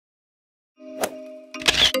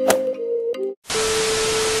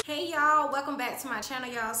welcome back to my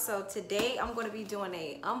channel, y'all. So today I'm going to be doing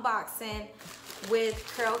a unboxing with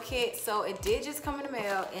CurlKit. So it did just come in the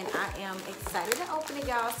mail and I am excited to open it,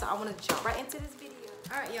 y'all. So I want to jump right into this video.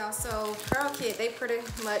 All right, y'all, so CurlKit, they pretty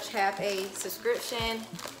much have a subscription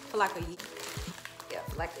for like a year. Yeah,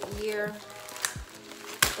 for like a year.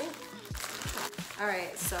 Ooh. All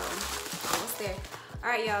right, so almost there. All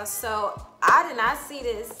right, y'all, so I did not see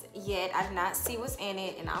this yet. I did not see what's in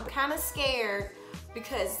it, and I'm kind of scared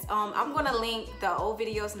because I'm gonna link the old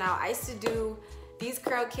videos now. I used to do these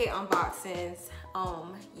CurlKit unboxings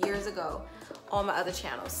years ago on my other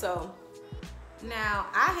channel. So now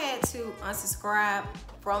I had to unsubscribe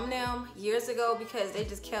from them years ago because they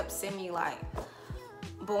just kept sending me like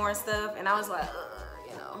boring stuff, and I was like,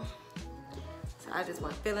 you know. So I just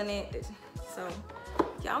wasn't feeling it. So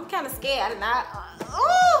yeah, I'm kind of scared. I did not.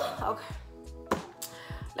 Oh, okay.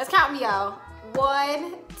 Let's count me, y'all.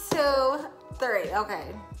 1, 2, 3. Okay.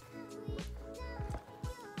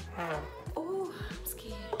 Oh, I'm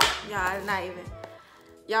scared. Y'all, I'm not even.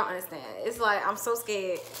 Y'all understand? It's like I'm so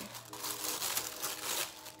scared.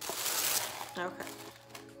 Okay.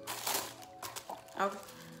 Okay.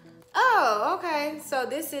 Oh, okay. So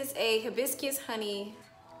this is a hibiscus honey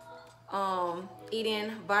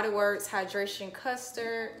Eden Body Works hydration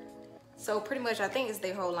custard. So pretty much I think it's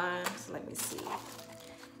their whole line. So let me see.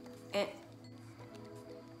 And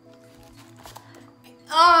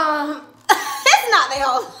it's not their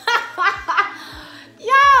whole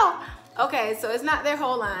yo. Okay, so it's not their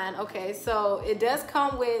whole line. Okay, so it does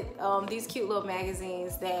come with these cute little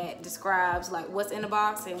magazines that describes like what's in the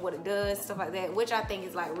box and what it does, stuff like that, which I think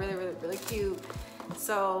is like really cute.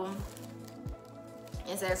 So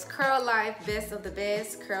it says Curl Life, best of the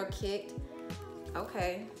best, CurlKit.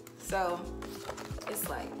 Okay, so it's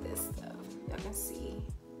like this stuff. Y'all can see.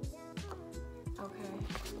 Okay.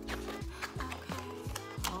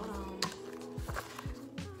 Hold on.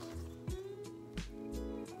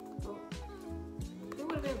 Oh. It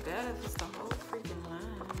would have been better if it's the whole freaking line.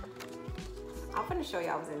 I'm gonna show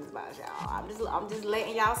y'all what's in this box, y'all. I'm just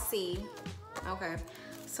letting y'all see. Okay.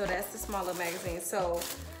 So that's the smaller magazine. So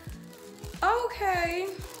okay.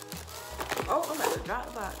 Oh, I'm about to drop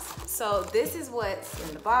the box. So this is what's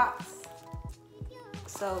in the box.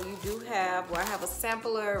 So you do have, well, I have a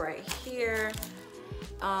sampler right here.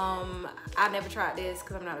 I never tried this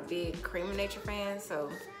because I'm not a big Cream of Nature fan. So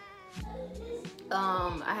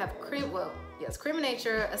I have cream of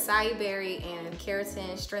Nature, acai berry, and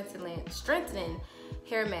keratin strengthening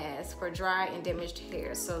hair mask for dry and damaged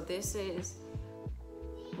hair. So this is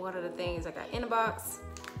one of the things I got in the box.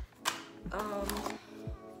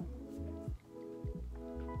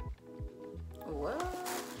 What?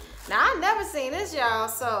 Now I never seen this, y'all.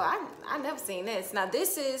 So I never seen this. Now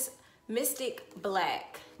this is Mystic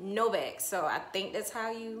Black Novak. So I think that's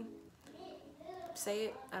how you say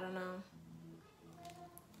it. I don't know.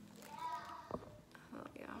 Oh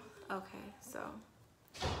yeah. Okay. So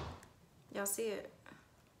y'all see it?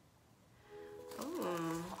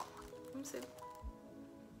 Oh, let me see.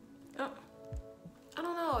 Oh. I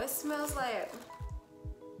don't know, it smells like,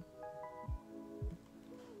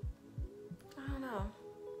 I don't know.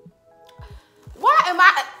 Why am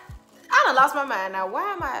I done lost my mind now.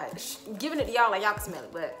 Why am I giving it to y'all like y'all can smell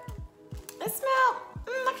it? But it smells,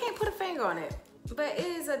 I can't put a finger on it. But it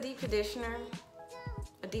is a deep conditioner,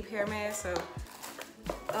 a deep hair mask. So,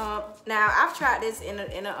 now I've tried this in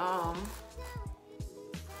a no,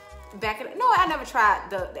 I never tried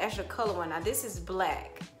the actual color one. Now this is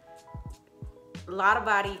black. A lot of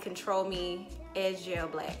Body Control Me Edge Gel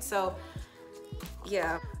Black. So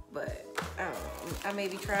yeah, but I don't know. I may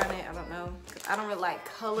be trying it. I don't know. I don't really like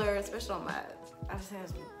color, especially on my, I don't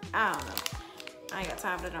know. I ain't got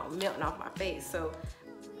time for that melting off my face. So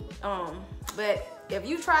but if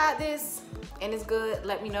you tried this and it's good,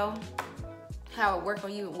 let me know how it worked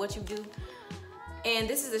on you and what you do. And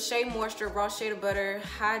this is the Shea Moisture Raw Shea Butter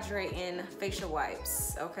Hydrating Facial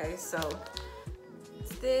Wipes. Okay, so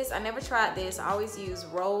this, I never tried this. I always use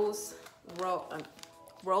rose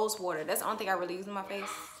water. That's the only thing I really use in my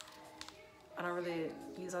face. I don't really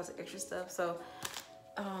use all the extra stuff. So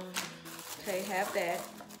okay, have that.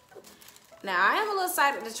 Now I am a little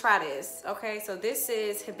excited to try this. Okay, so this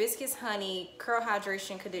is Hibiscus Honey Curl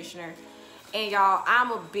Hydration Conditioner. And y'all,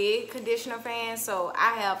 I'm a big conditioner fan, so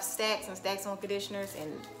I have stacks and stacks on conditioners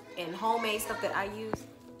and homemade stuff that I use.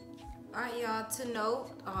 All right, y'all, to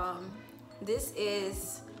note, this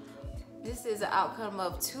is an outcome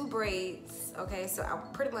of 2 braids. Okay, so I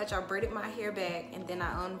braided my hair back and then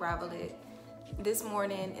I unraveled it this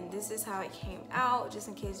morning, and this is how it came out, just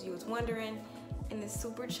in case you was wondering. And it's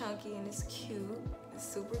super chunky and it's cute. It's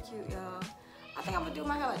super cute, y'all. I think I'm gonna do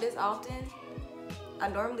my hair like this often. I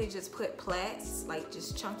normally just put plaits, like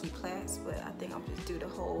just chunky plaits, but I think I'll just do the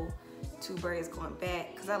whole 2 braids going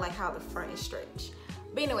back because I like how the front is stretched.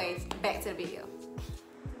 But anyways, back to the video.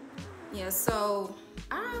 Yeah, so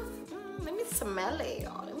let me smell it,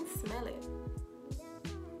 y'all. Let me smell it.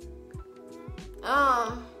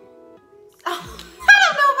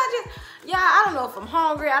 I don't know if I'm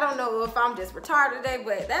hungry. I don't know if I'm just retarded today,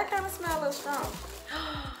 but that kind of smell a little strong.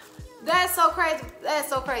 That's so crazy. That's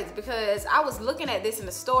so crazy because I was looking at this in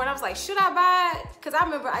the store and I was like, should I buy it? Because I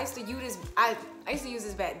remember I used to use this. I used to use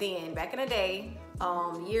this back then, back in the day,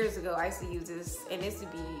 years ago. I used to use this, and this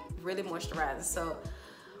would be really moisturizing. So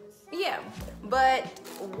yeah, but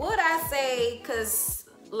would I say? Because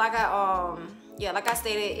like I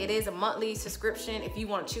stated, it is a monthly subscription. If you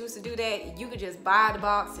want to choose to do that, you could just buy the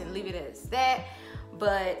box and leave it as that.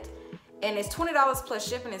 And it's $20 plus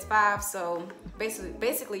shipping is $5. So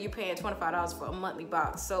basically you're paying $25 for a monthly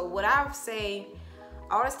box. So what I would say,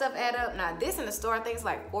 all this stuff add up. Now this in the store, I think it's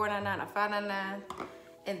like $4.99 or $5.99.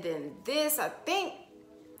 And then this, I think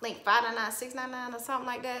like $5.99, $6.99 or something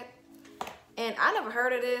like that. And I never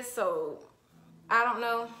heard of this, so I don't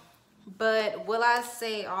know. But will I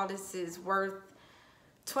say all this is worth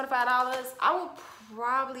 $25? I would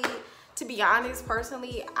probably, to be honest,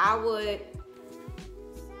 personally, I wouldn't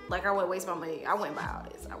waste my money. I wouldn't buy all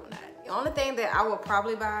this. I would not. The only thing that I would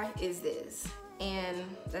probably buy is this. And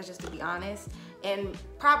that's just to be honest. And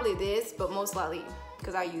probably this, but most likely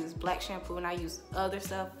because I use black shampoo and I use other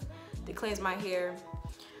stuff to cleanse my hair.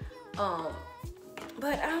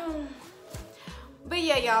 But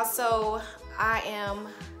yeah, y'all, so I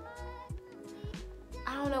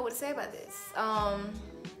don't know what to say about this.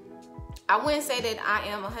 I wouldn't say that I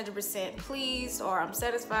am 100% pleased or I'm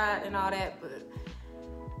satisfied and all that, but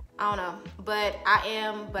I don't know. But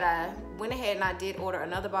I went ahead and I did order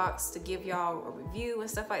another box to give y'all a review and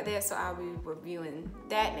stuff like that, so I'll be reviewing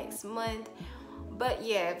that next month. But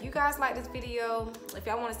yeah, if you guys like this video, if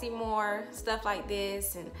y'all want to see more stuff like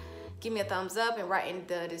this, and give me a thumbs up and write in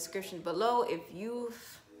the description below if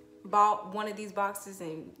you've bought one of these boxes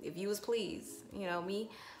and if you was pleased. You know,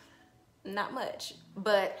 me, not much.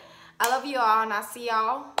 But I love you all, and I'll see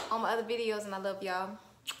y'all on my other videos, and I love y'all.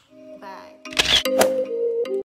 Bye.